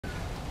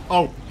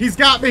Oh, he's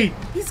got me!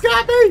 He's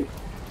got me!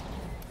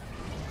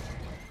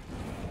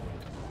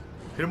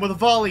 Hit him with a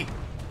volley.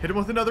 Hit him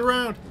with another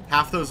round.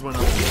 Half those went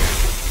up.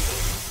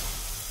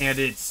 And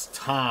it's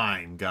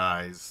time,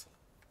 guys.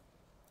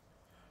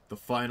 The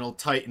final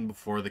Titan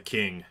before the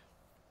king.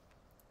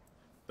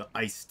 The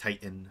Ice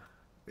Titan.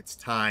 It's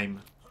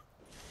time.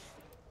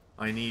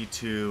 I need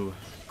to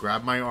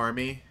grab my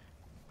army.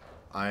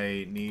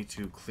 I need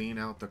to clean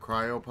out the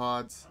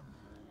cryopods.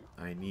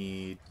 I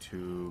need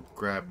to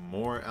grab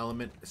more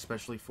element,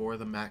 especially for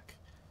the mech.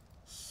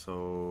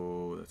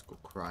 So, let's go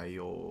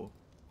cryo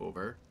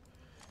over.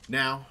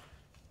 Now,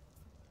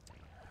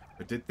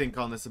 I did think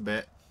on this a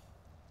bit.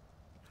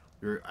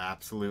 We're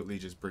absolutely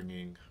just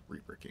bringing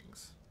Reaper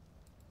Kings.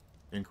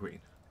 And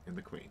Queen. And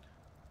the Queen.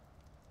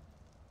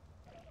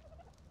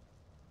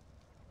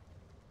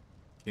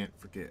 Can't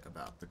forget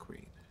about the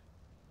Queen.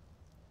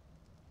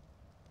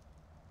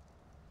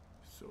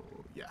 So,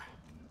 yeah.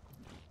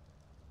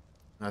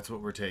 That's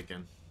what we're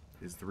taking.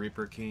 Is the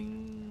Reaper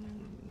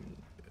Kings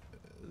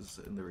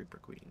and the Reaper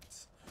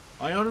Queens.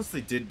 I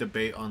honestly did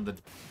debate on the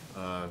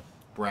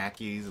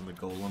Brackies and the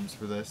Golems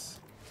for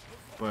this.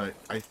 But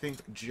I think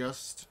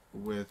just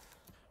with...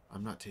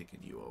 I'm not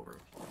taking you over.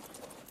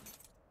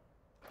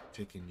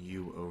 Taking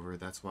you over.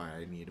 That's why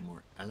I need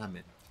more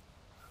element.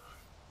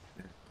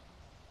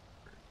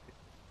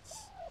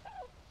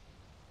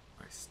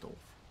 I stole.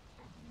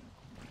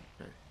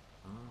 Okay.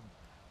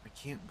 I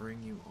can't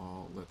bring you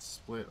all. Let's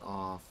split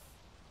off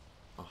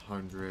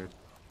 100.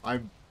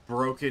 I've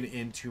broken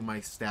into my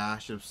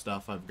stash of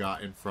stuff I've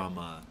gotten from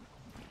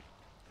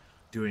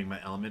doing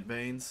my element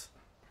veins.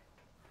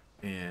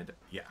 And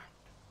yeah.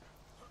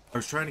 I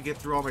was trying to get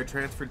through all my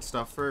transferred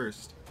stuff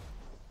first.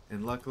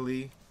 And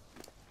luckily,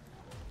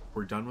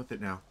 we're done with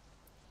it now.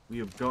 We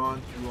have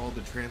gone through all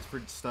the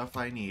transferred stuff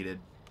I needed.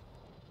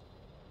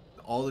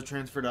 All the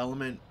transferred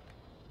element,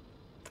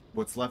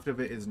 what's left of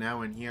it is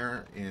now in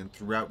here and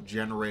throughout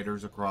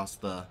generators across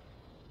the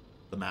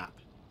map.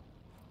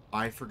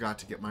 I forgot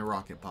to get my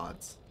rocket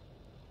pods.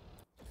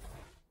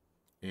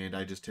 And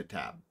I just hit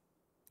tab.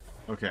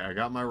 Okay, I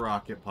got my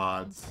rocket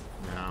pods.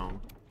 Now,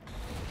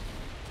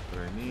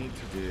 what I need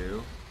to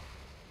do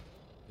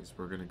is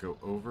we're going to go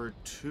over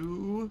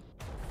to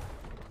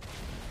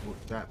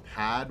that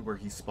pad where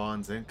he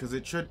spawns in, because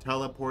it should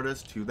teleport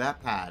us to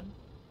that pad.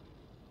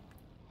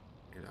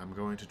 And I'm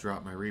going to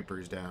drop my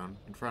Reapers down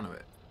in front of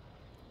it.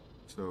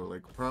 So,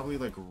 like, probably,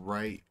 like,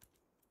 right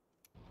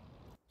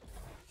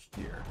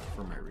here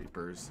for my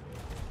Reapers.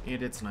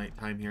 And it's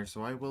nighttime here,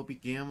 so I will be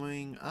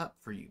gamming up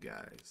for you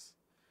guys.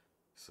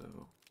 So,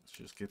 let's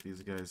just get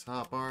these guys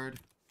hotbarred.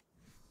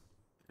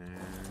 And,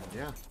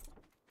 yeah.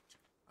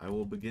 I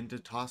will begin to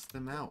toss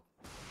them out.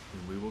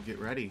 And we will get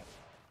ready.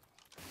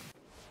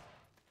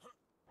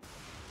 I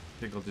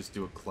think I'll just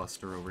do a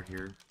cluster over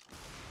here.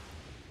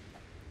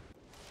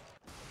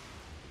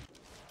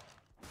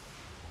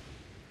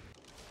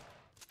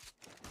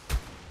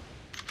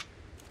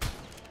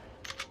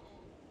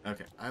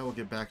 Okay, I will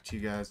get back to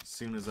you guys as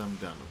soon as I'm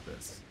done with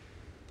this.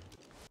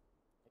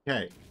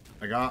 Okay,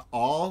 I got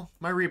all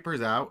my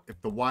Reapers out.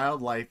 If the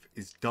wildlife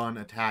is done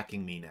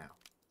attacking me now.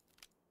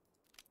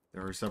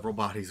 There are several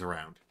bodies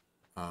around.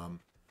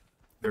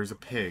 There's a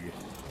pig.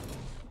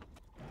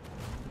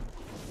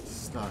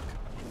 Stuck.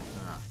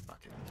 Ah, fuck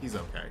it. He's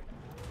okay.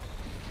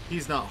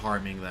 He's not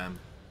harming them.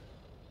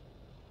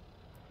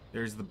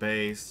 There's the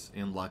base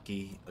and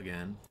Lucky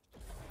again.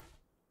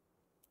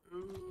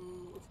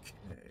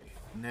 Okay.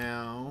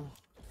 Now,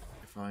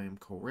 if I am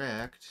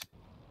correct,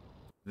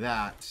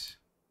 that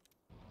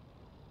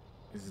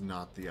is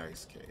not the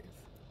ice cave.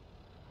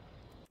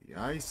 The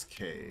ice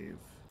cave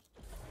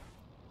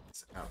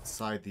is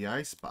outside the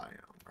ice biome,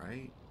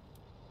 right?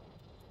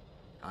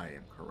 I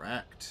am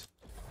correct.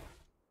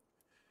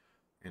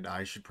 And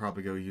I should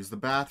probably go use the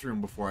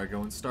bathroom before I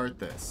go and start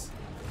this.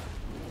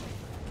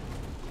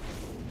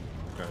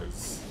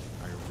 Because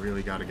I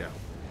really gotta go.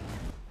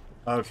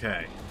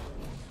 Okay.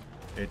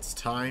 It's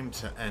time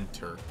to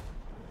enter.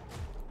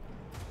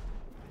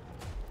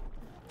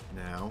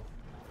 Now,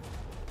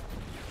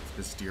 if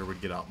this deer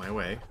would get out my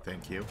way,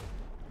 thank you.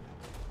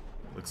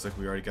 Looks like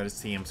we already got a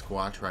CM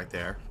Squatch right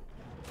there.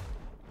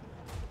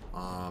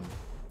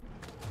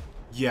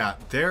 Yeah,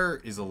 there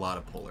is a lot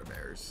of polar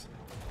bears.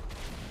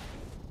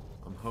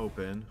 I'm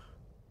hoping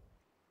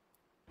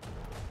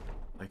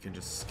I can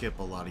just skip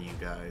a lot of you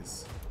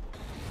guys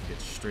and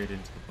get straight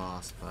into the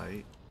boss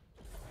fight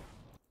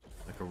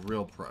like a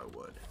real pro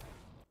would.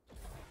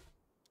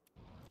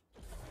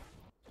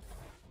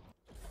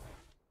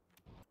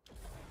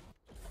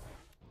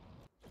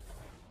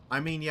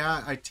 I mean,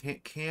 yeah, I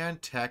can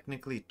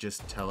technically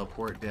just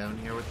teleport down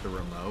here with the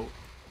remote,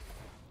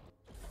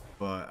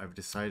 but I've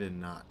decided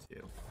not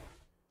to.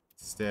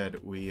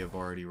 Instead, we have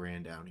already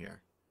ran down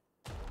here.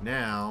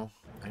 Now,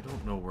 I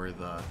don't know where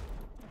the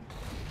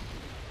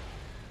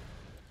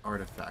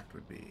artifact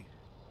would be.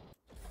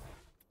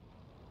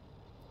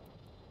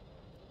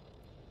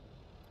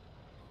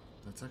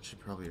 That's actually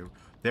probably...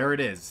 There it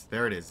is.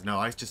 There it is. No,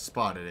 I just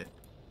spotted it.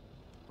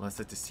 Unless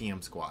it's a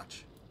CM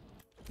Squatch.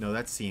 No,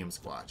 that's CM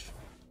Squatch.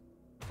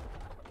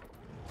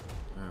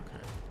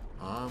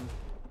 Okay.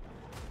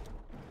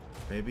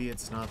 Maybe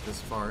it's not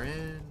this far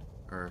in,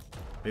 or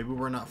maybe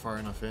we're not far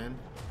enough in.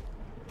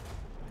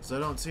 So I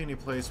don't see any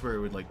place where it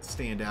would, like,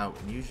 stand out.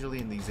 And usually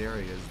in these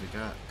areas, they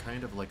got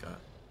kind of like a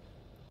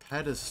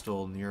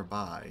pedestal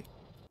nearby.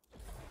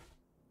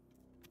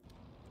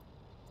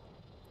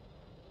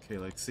 Okay,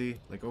 like, see?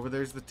 Like, over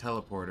there's the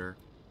teleporter.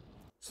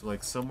 So,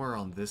 like, somewhere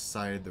on this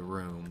side of the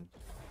room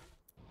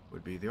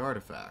would be the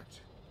artifact.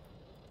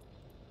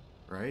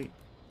 Right?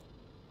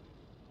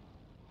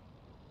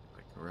 Am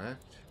I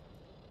correct?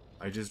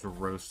 I just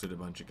roasted a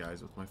bunch of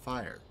guys with my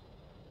fire.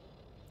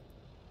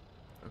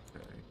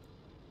 Okay.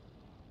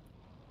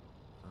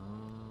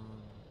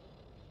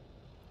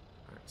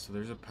 Alright, so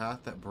there's a path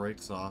that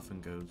breaks off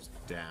and goes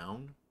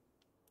down.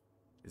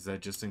 Is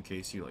that just in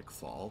case you, like,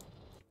 fall?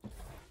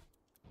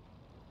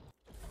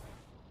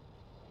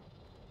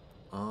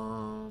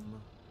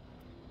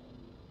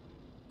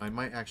 I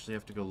might actually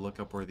have to go look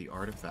up where the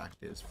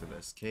artifact is for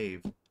this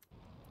cave.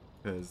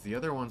 Because the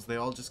other ones, they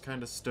all just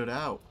kind of stood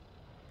out.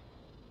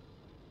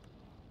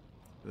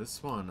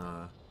 This one,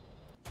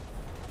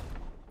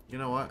 you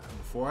know what?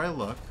 Before I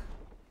look,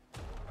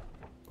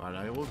 what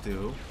I will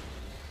do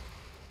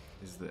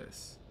is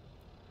this.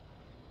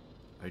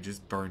 I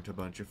just burnt a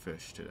bunch of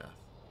fish to death.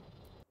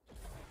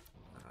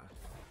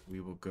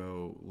 We will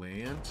go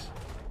land.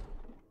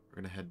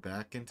 We're going to head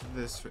back into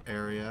this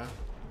area.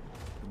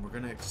 And we're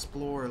going to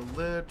explore a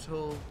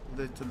little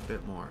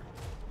bit more.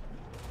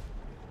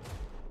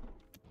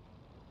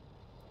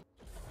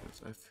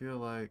 Because I feel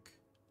like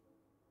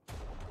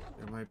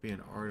there might be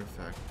an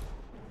artifact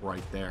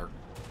right there.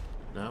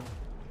 No?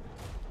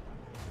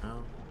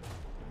 No?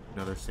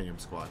 Another Sam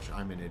Squatch.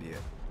 I'm an idiot.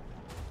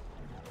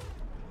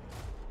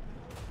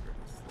 Where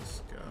does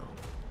this go?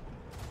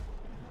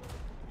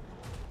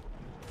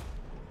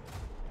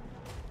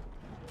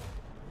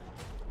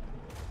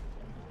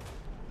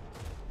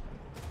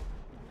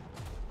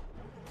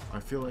 I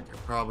feel like I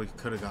probably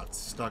could have got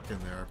stuck in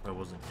there if I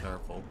wasn't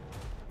careful.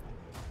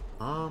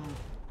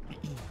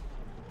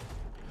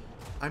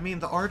 I mean,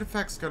 the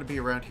artifact's got to be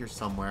around here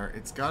somewhere.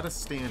 It's got to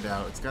stand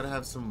out. It's got to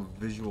have some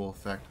visual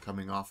effect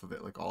coming off of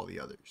it like all the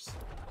others.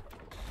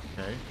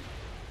 Okay?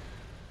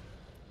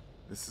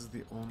 This is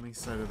the only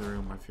side of the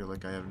room I feel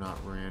like I have not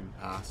ran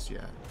past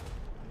yet.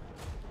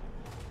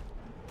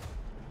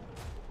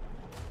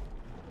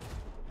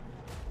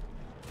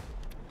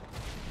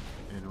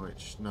 In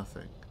which,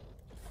 nothing.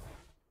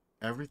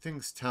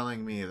 Everything's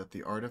telling me that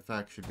the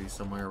artifact should be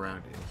somewhere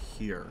around in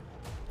here.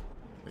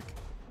 Like,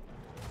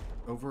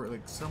 over,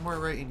 like, somewhere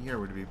right in here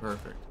would be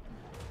perfect.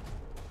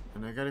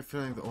 And I got a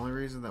feeling the only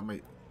reason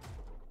that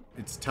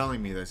it's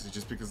telling me this is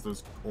just because of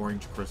those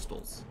orange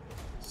crystals.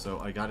 So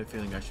I got a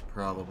feeling I should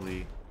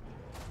probably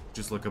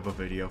just look up a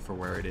video for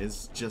where it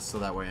is, just so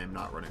that way I'm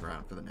not running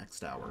around for the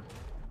next hour.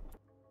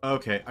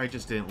 Okay, I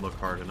just didn't look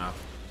hard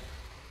enough.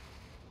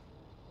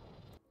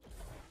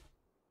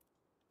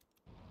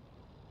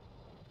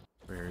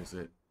 Where is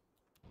it?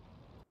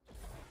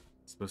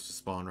 It's supposed to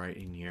spawn right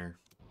in here.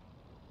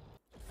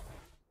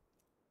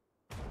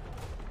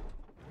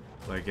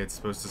 Like, it's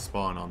supposed to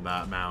spawn on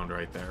that mound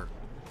right there.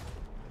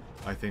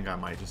 I think I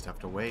might just have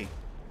to wait.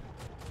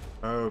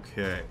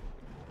 Okay.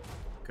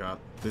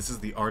 This is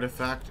the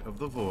artifact of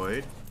the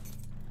void.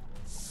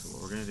 So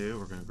what we're gonna do,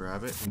 we're gonna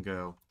grab it and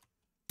go.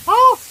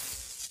 Oh!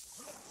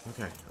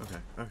 Okay.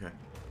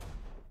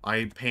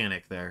 I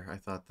panicked there. I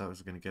thought that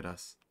was gonna get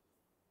us.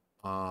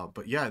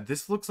 But yeah,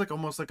 this looks like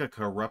almost like a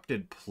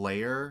corrupted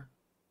player.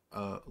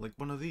 Like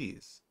one of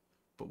these.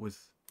 But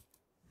with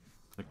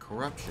like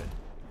corruption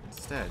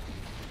instead.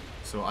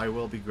 So I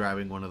will be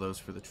grabbing one of those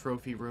for the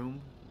trophy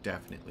room.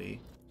 Definitely.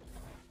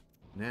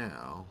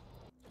 Now,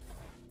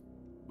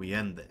 we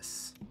end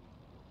this.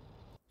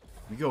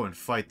 We go and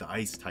fight the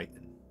Ice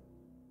Titan.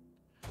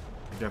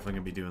 I'm definitely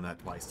going to be doing that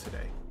twice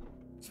today.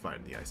 Just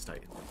fighting the Ice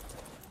Titan.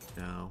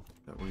 Now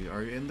that we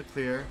are in the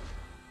clear,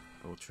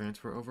 I will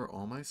transfer over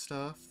all my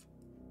stuff.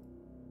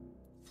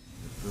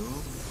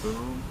 Boom,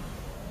 boom.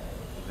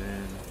 And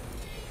then...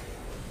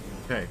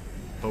 Okay.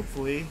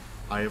 Hopefully,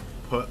 I have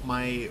put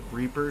my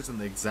Reapers in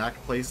the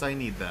exact place I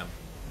need them.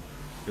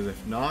 Because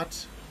if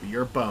not,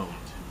 you're boned.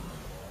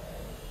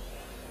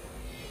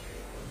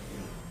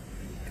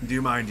 And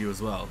do mind you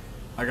as well,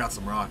 I got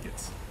some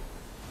rockets.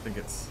 I think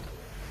it's...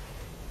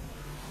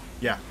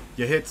 Yeah,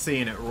 you hit C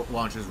and it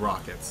launches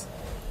rockets.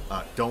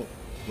 Don't,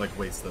 like,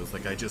 waste those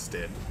like I just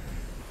did.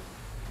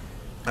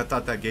 I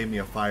thought that gave me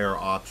a fire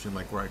option,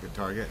 like, where I could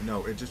target.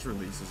 No, it just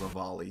releases a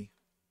volley.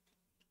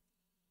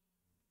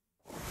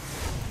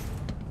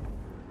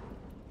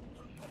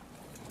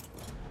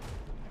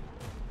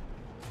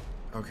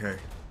 Okay.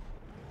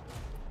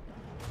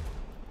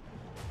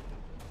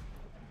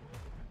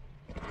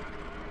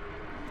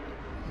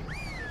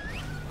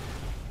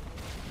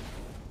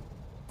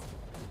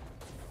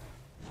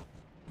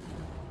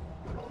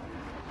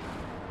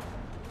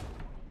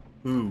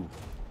 Ooh,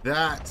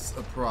 that's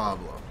a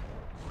problem.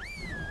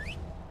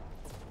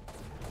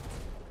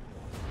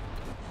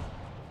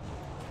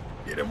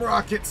 Get him,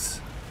 rockets!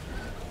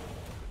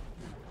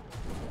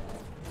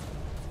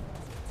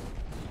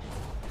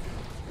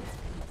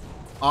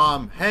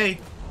 Hey,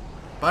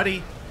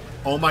 buddy.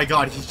 Oh my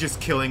god, he's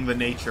just killing the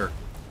nature.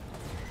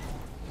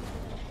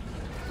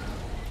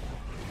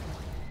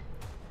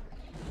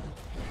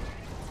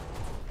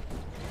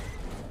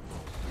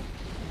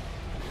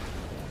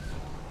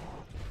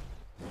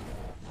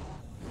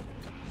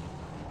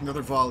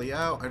 Another volley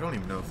out. I don't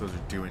even know if those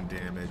are doing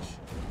damage.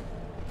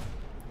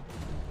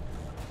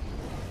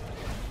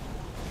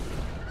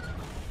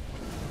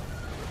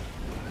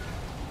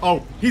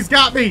 Oh, he's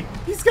got me!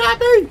 He's got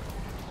me!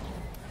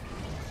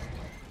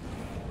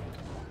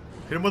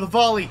 Hit him with a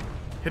volley.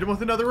 Hit him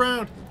with another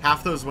round.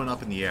 Half those went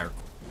up in the air.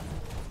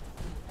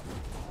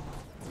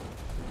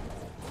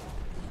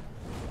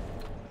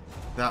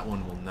 That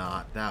one will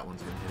not. That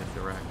one's going to hit him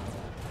direct.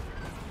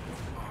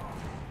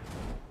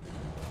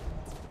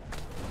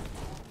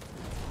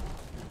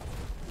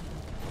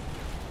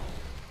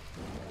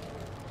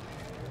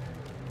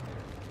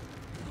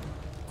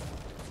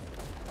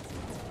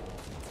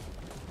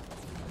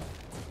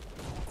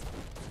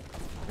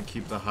 And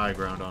keep the high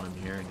ground on him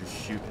here and just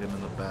shoot him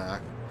in the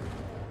back.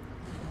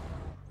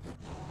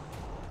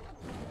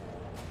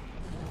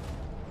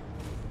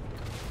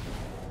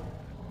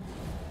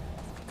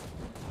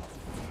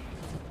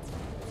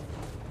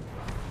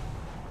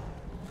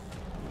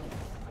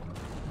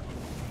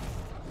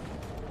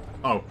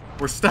 Oh,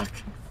 we're stuck.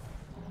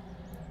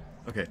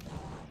 Okay.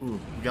 Ooh,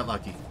 we got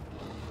lucky.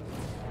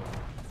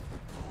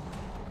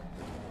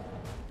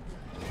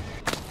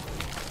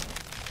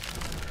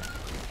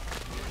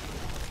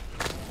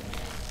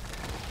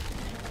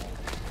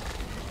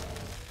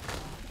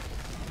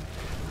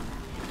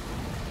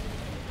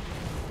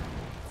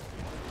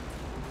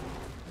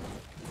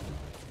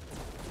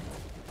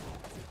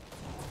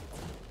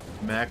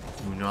 Mech,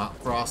 do not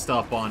frost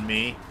up on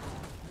me.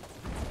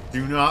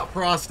 Do not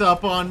frost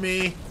up on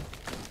me.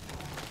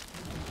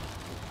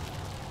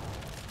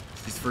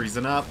 He's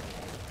freezing up.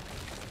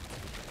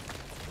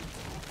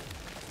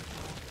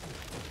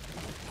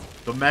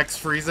 The mech's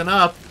freezing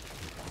up.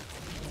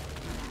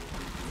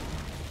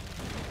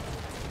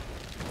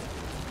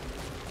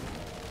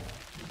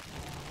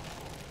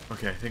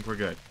 Okay, I think we're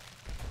good.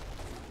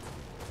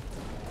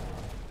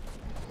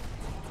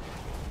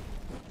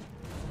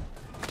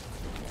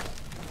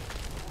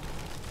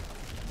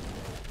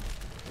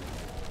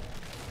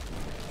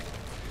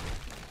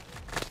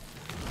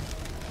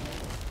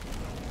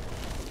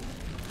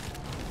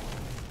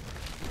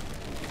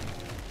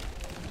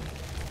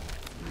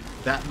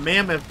 That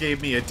mammoth gave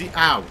me a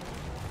ow!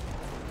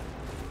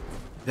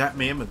 That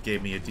mammoth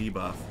gave me a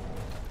debuff.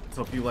 Let's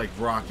hope you like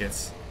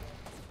rockets.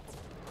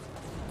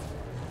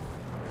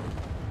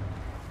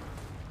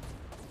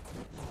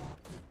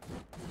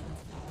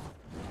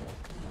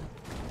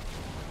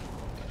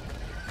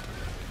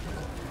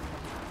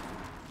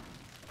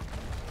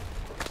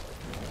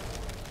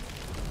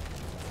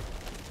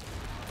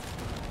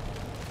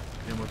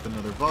 And with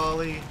another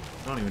volley.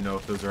 I don't even know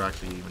if those are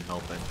actually even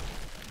helping.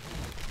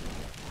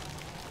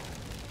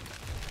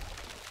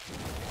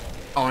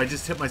 Oh, I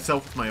just hit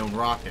myself with my own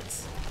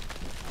rockets.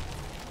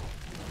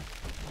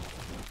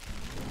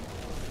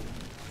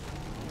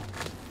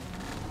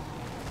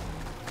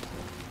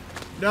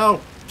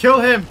 No!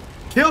 Kill him!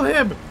 Kill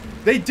him!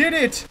 They did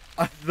it!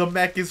 The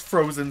mech is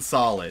frozen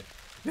solid.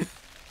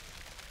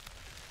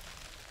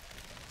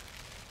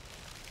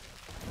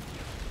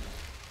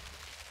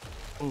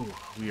 Ooh,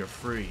 we are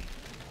free.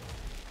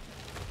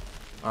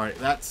 Alright,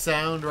 that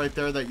sound right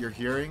there that you're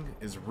hearing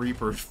is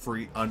Reaper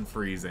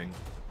unfreezing.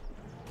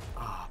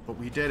 But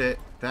we did it.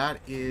 That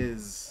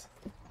is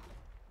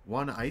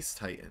one Ice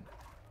Titan.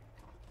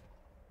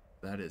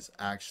 That is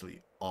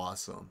actually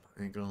awesome.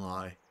 I ain't gonna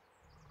lie.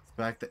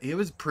 It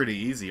was pretty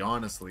easy,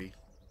 honestly.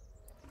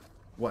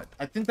 What?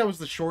 I think that was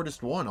the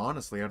shortest one,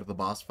 honestly, out of the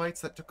boss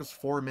fights. That took us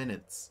 4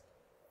 minutes.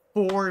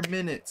 4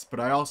 minutes! But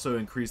I also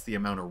increased the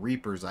amount of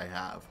Reapers I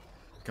have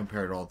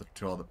compared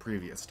to all the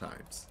previous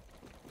times.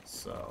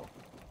 So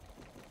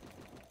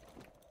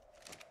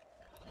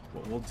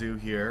what we'll do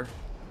here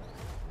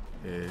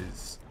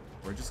is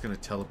we're just going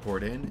to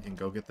teleport in and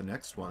go get the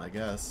next one, I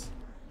guess.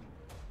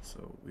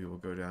 So we will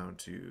go down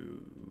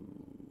to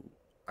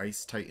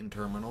Ice Titan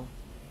Terminal.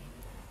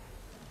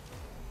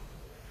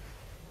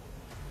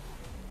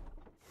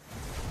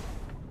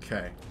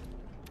 Okay.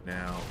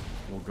 Now,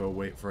 we'll go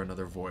wait for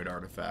another Void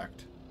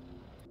Artifact.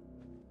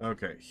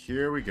 Okay,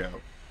 here we go.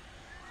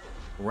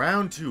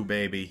 Round 2,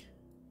 baby.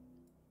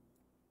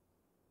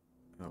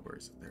 Oh, where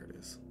is it? There it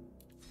is.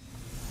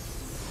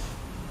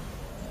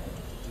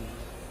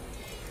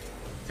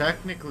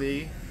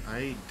 Technically,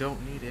 I don't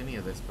need any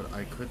of this, but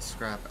I could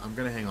scrap it. I'm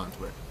going to hang on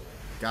to it.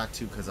 Got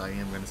to, because I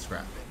am going to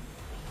scrap it.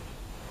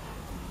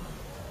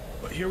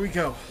 But here we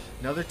go.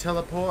 Another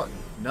teleport,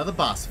 another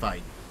boss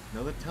fight.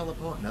 Another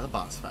teleport, another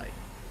boss fight.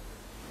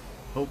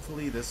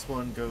 Hopefully this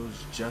one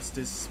goes just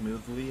as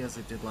smoothly as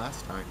it did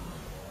last time.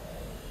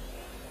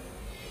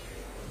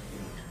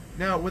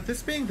 Now, with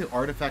this being the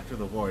Artifact of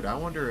the Void, I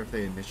wonder if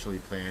they initially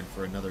planned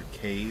for another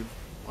cave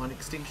on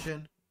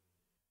Extinction.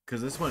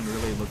 Because this one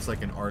really looks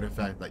like an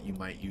artifact that you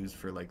might use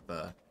for, like,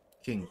 the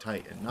King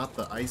Titan. Not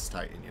the Ice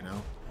Titan, you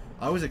know?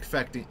 I was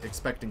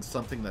expecting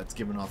something that's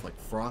giving off like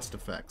frost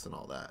effects and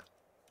all that.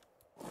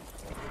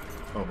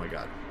 Oh my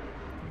god.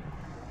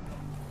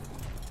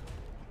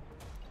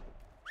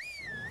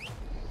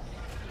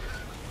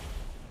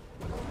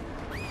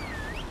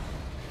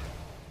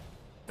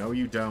 No,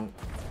 you don't.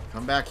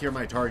 Come back here,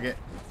 my target.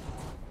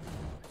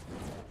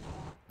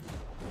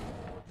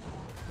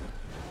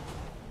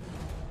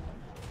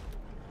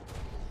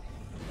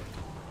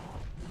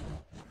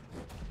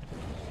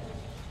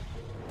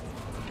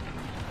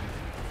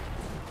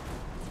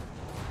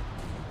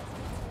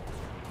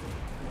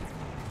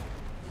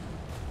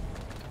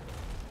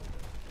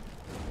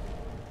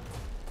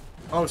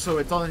 Oh, so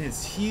it's on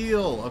his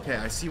heel. Okay,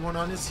 I see one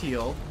on his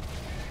heel.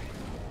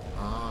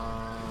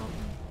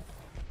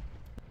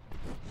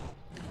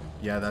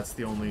 Yeah, that's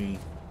the only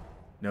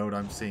node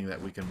I'm seeing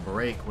that we can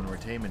break when we're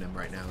taming him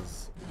right now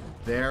is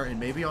there, and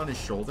maybe on his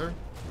shoulder.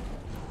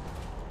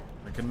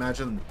 I can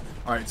imagine.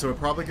 Alright, so it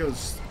probably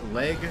goes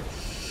leg,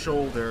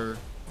 shoulder,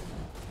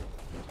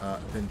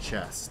 then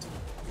chest.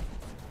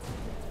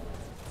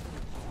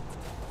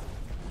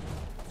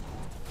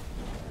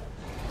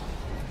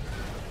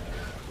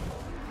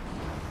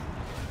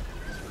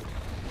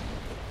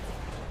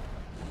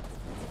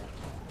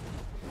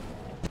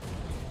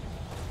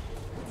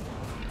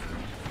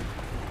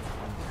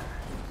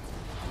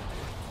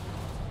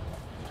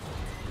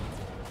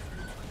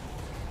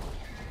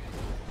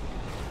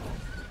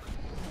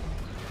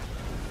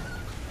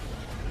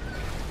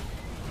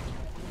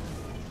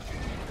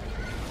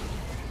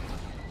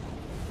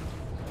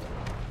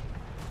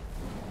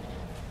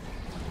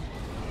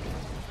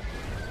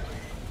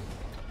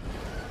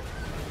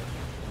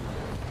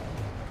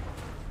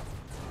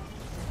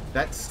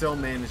 That still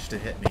managed to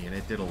hit me, and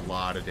it did a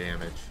lot of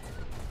damage.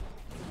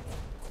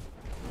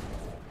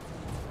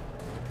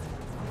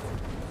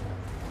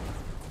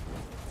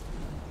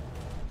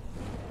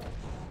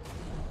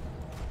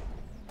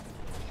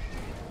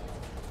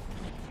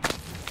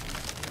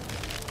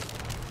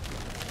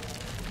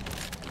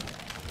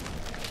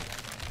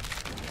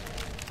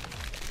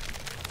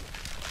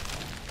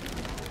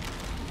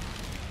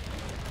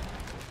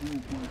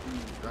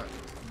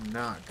 That's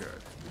not good.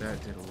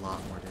 That did a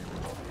lot more damage.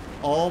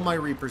 All my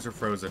Reapers are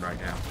frozen right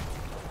now.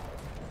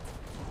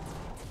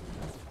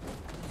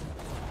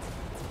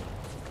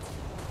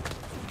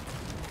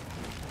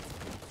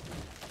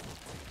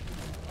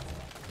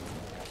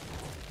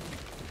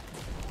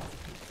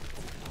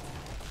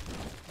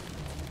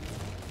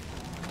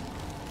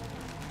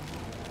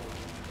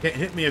 Can't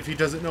hit me if he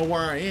doesn't know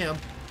where I am.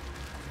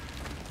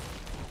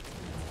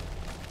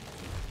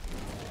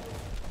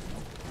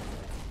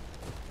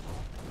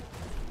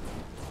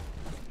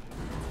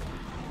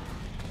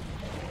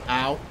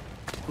 Ow.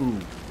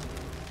 Ooh.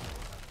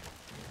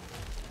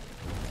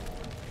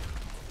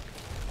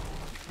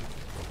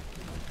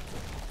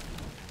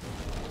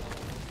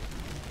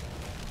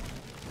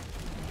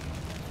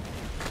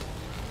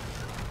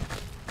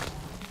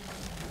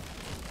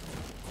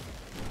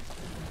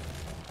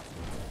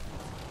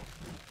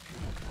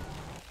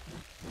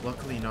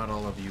 Luckily, not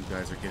all of you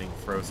guys are getting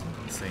frozen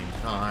at the same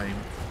time.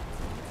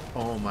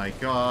 Oh my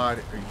god.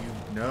 Are you...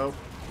 Nope.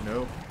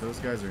 Nope. Those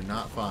guys are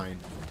not fine.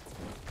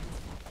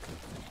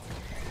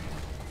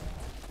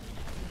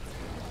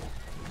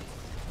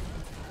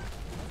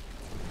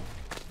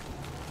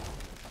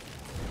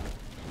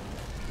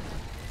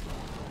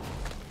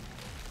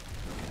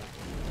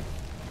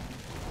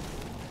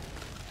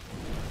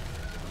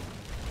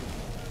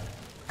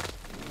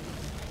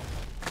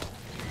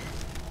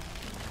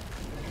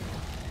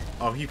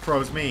 Oh, he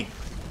froze me.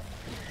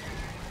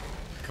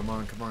 Come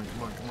on, come on,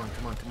 come on, come on,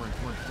 come on, come on,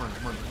 come on, come on,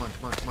 come on, come on,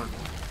 come on, come on.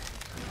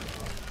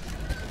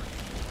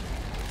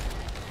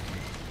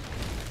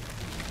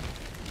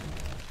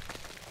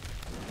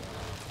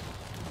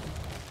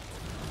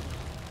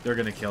 They're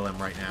gonna kill him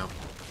right now.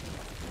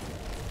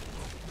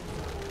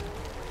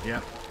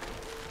 Yep.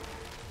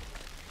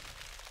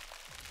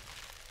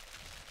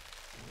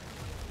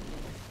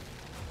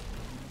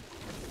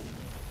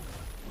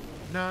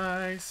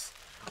 Nice.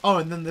 Oh,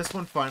 and then this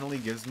one finally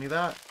gives me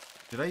that.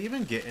 Did I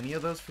even get any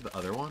of those for the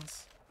other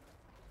ones?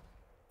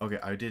 Okay,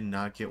 I did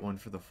not get one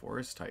for the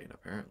Forest Titan,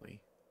 apparently.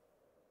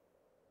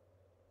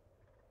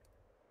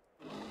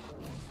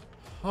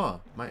 Huh,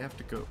 might have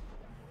to go...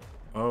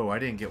 Oh, I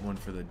didn't get one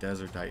for the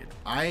Desert Titan.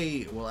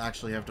 I will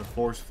actually have to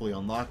forcefully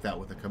unlock that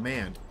with a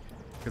command,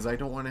 because I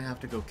don't want to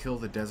have to go kill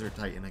the Desert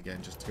Titan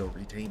again just to go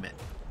retame it.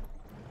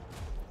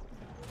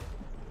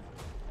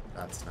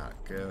 That's not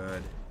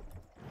good.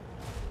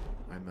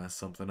 I messed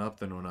something up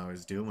then when I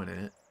was doing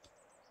it.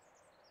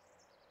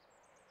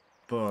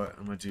 But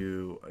I'm going to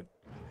do a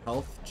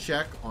health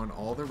check on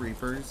all the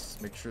Reapers.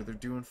 Make sure they're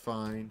doing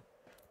fine.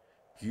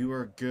 You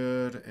are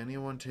good.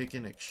 Anyone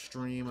taking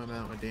extreme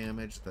amount of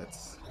damage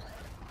that's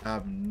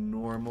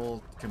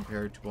abnormal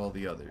compared to all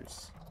the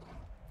others?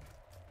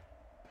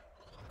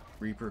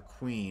 Reaper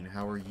Queen,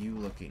 how are you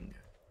looking?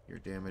 Your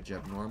damage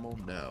abnormal?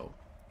 No.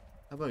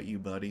 How about you,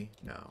 buddy?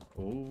 No.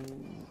 Oh.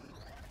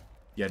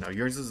 Yeah, no,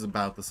 yours is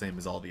about the same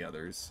as all the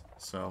others.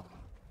 So,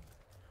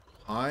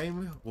 I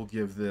will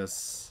give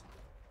this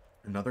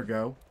Another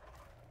go.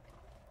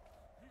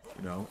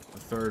 You know, a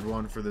third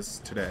one for this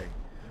today.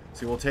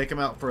 So we'll take him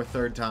out for a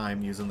third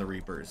time using the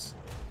Reapers.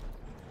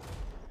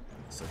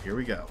 So here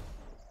we go.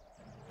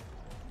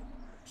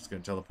 Just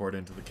gonna teleport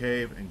into the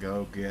cave and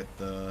go get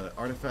the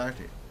artifact.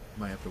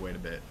 Might have to wait a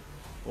bit.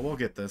 But we'll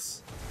get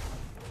this.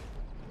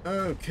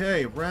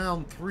 Okay,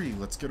 round 3.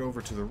 Let's get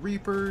over to the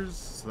Reapers,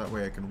 so that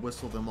way I can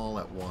whistle them all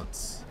at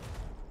once.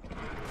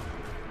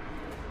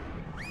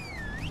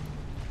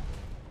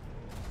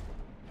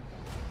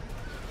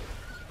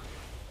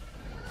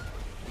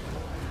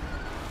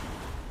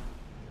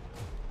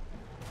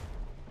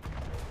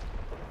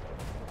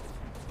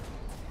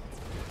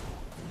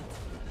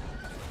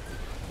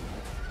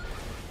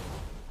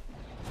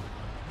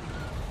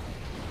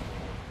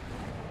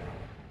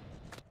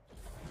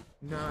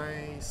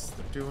 Nice,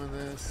 they're doing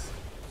this.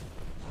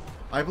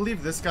 I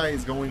believe this guy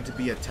is going to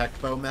be a tech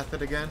bow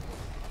method again.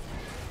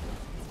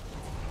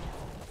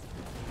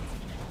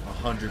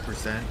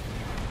 100%.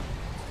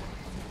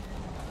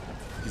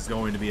 He's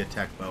going to be a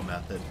tech bow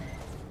method.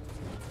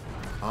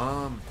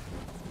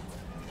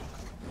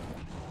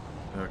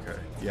 Okay,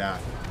 yeah.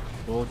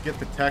 We'll get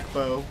the tech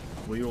bow.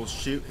 We will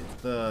shoot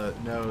the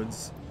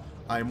nodes.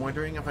 I'm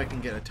wondering if I can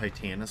get a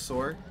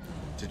Titanosaur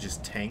to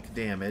just tank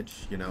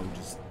damage, you know,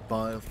 just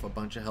buff a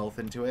bunch of health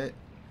into it.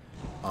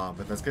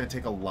 But that's going to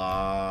take a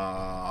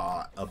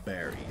lot of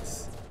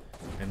berries.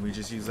 And we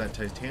just use that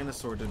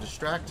Titanosaur to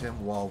distract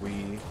him while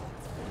we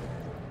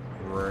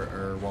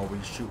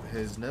shoot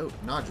his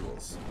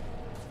nodules.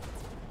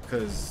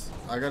 Because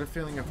I got a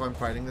feeling if I'm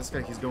fighting this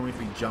guy, he's going to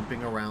be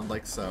jumping around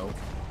like so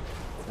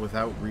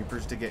without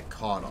Reapers to get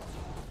caught on.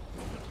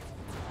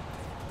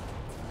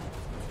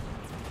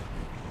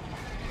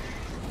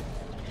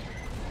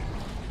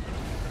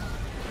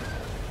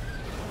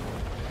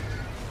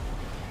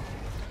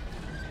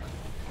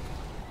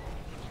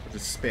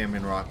 Just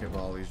spamming rocket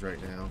volleys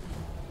right now.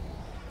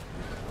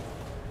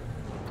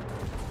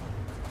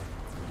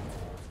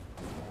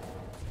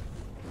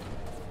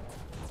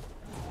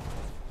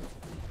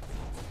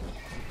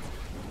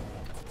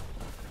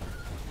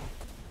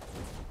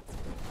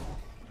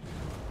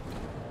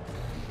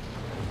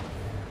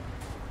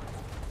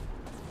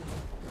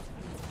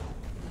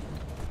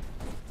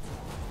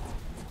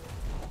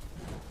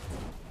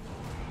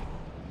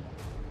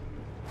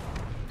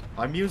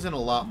 I'm using a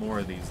lot more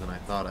of these than I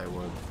thought I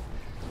would.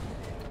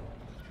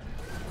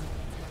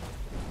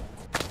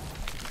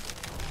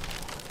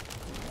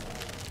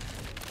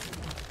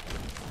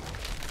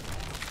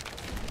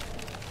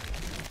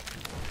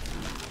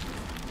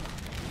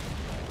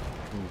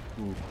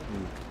 Ooh.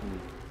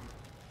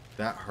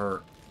 That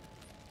hurt.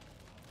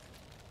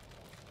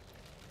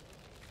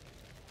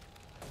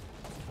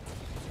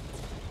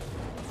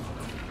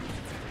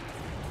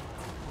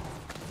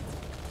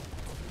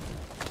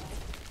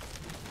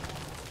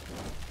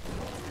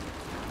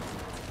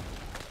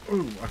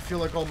 Ooh, I feel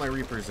like all my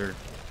Reapers are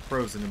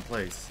frozen in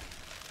place.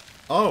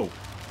 Oh,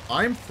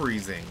 I'm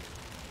freezing.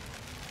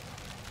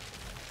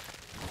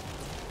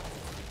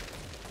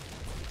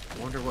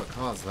 Wonder what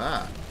caused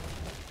that.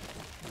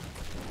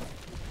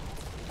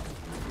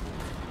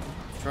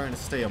 Trying to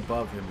stay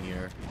above him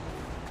here.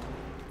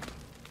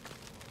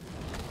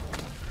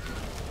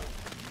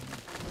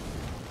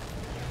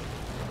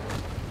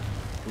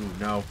 Ooh,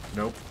 no.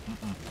 Nope.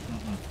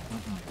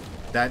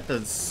 That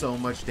does so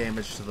much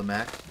damage to the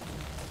mech.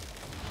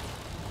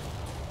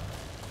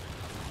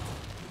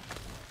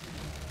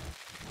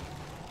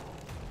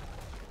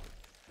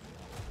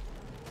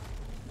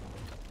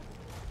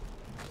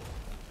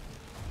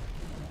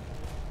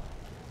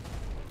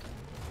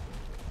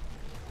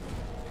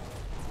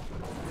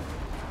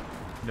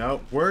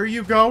 Nope. Where are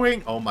you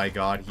going? Oh my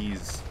god,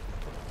 he's...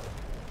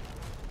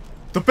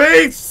 The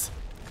base!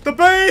 The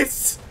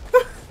base!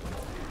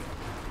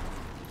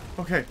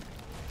 Okay.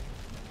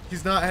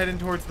 He's not heading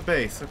towards the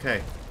base.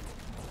 Okay.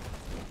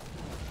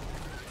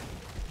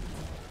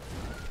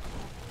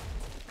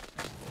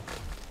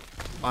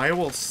 I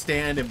will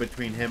stand in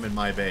between him and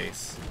my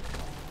base.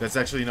 That's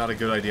actually not a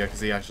good idea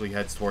because he actually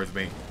heads towards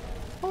me.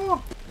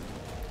 Oh.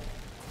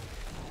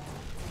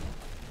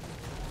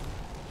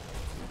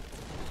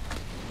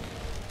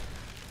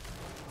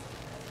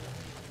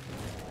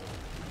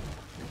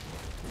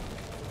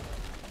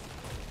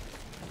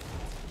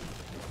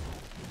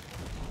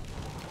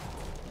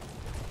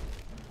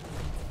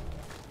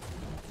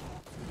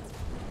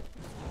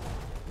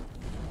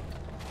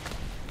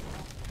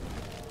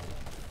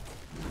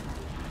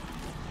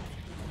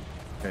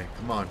 Okay,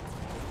 come on.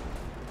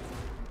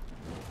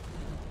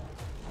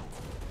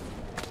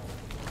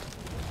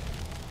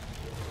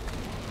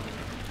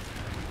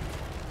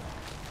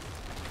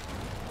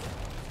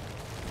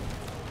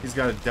 He's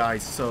gotta die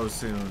so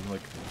soon. Like,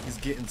 he's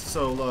getting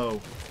so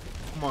low.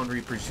 Come on,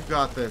 Reapers. You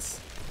got this.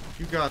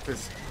 You got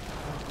this.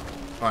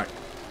 Alright.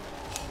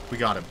 We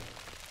got him.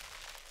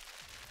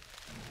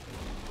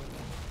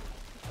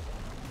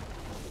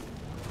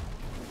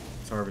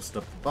 Let's harvest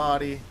up the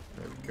body.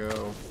 There we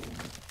go.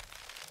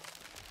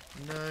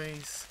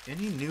 Nice.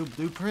 Any new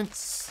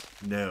blueprints?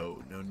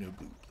 No, no new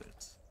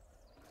blueprints.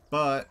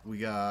 But we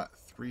got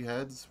 3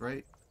 heads,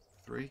 right?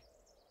 3?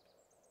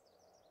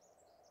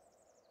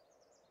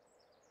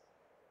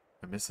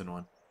 I'm missing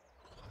one.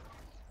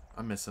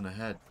 I'm missing a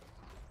head.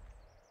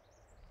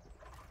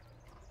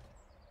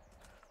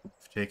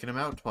 We've taken him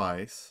out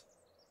twice.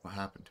 What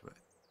happened to it?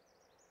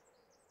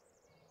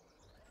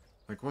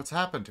 Like, what's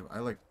happened to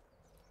it?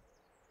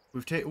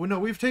 We've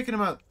taken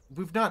him out.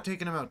 We've not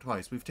taken him out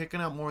twice. We've taken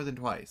out more than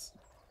twice.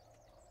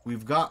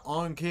 We've got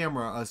on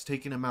camera us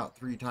taking him out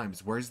 3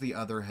 times. Where's the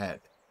other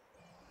head?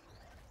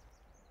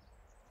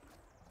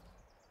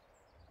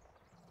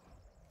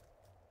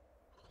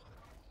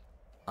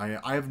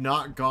 I have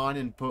not gone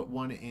and put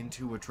one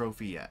into a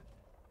trophy yet.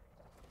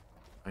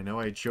 I know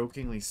I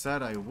jokingly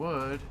said I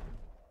would,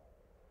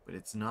 but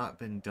it's not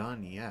been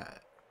done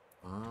yet.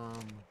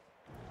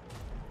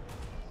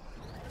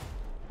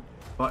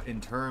 But in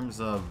terms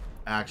of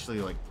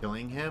actually, like,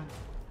 killing him,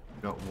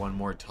 got one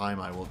more time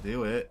I will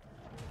do it.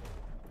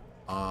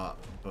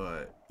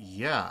 But,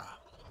 yeah.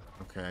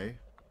 Okay.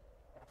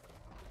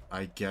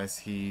 I guess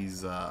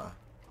he's,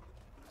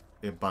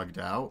 it bugged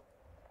out.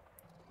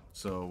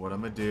 So, what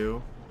I'm gonna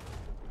do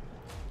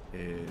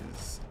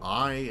is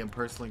I am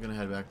personally gonna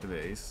head back to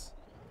base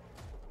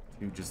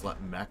to just let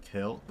the mech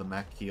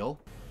heal.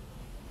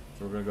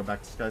 So we're gonna go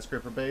back to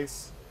skyscraper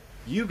base.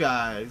 You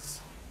guys,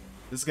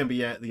 this is gonna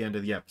be at the end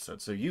of the episode,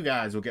 so you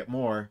guys will get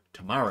more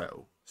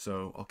tomorrow.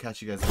 So I'll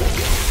catch you guys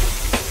later.